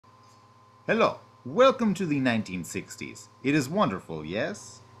Hello, welcome to the 1960s. It is wonderful,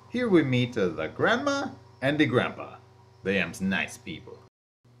 yes? Here we meet the grandma and the grandpa. They am nice people.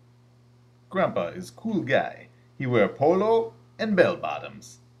 Grandpa is cool guy. He wear polo and bell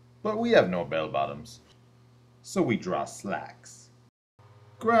bottoms. But we have no bell bottoms. So we draw slacks.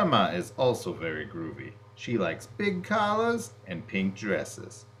 Grandma is also very groovy. She likes big collars and pink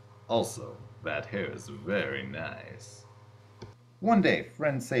dresses. Also, that hair is very nice. One day,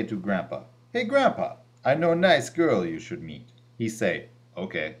 friends say to Grandpa, "Hey Grandpa, I know a nice girl you should meet." He say,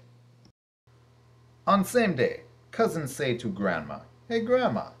 "Okay." On same day, cousins say to Grandma, "Hey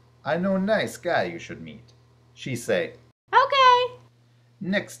Grandma, I know a nice guy you should meet." She say, Okay.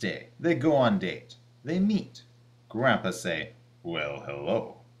 Next day, they go on date. They meet. Grandpa say, "Well,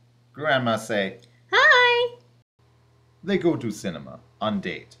 hello." Grandma say, Hi. they go to cinema on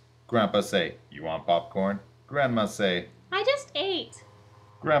date. Grandpa say, "You want popcorn?" Grandma say, I just ate.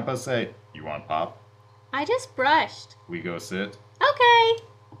 Grandpa say, "You want pop?" I just brushed. We go sit. Okay.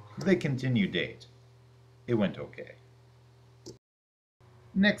 They continue date. It went okay.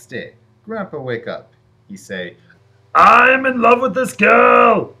 Next day, Grandpa wake up. He say, "I'm in love with this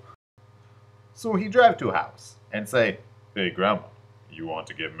girl." So he drive to house and say, "Hey Grandma, you want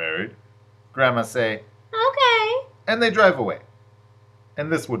to get married?" Grandma say, Okay. and they drive away.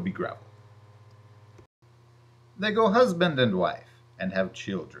 And this would be gravel. They go husband and wife and have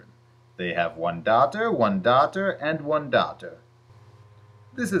children. They have one daughter, and one daughter.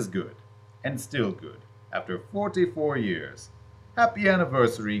 This is good, and still good, after 44 years. Happy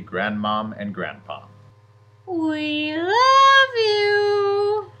anniversary, Grandmom and Grandpa. We love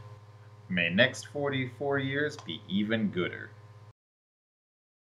you. May next 44 years be even gooder.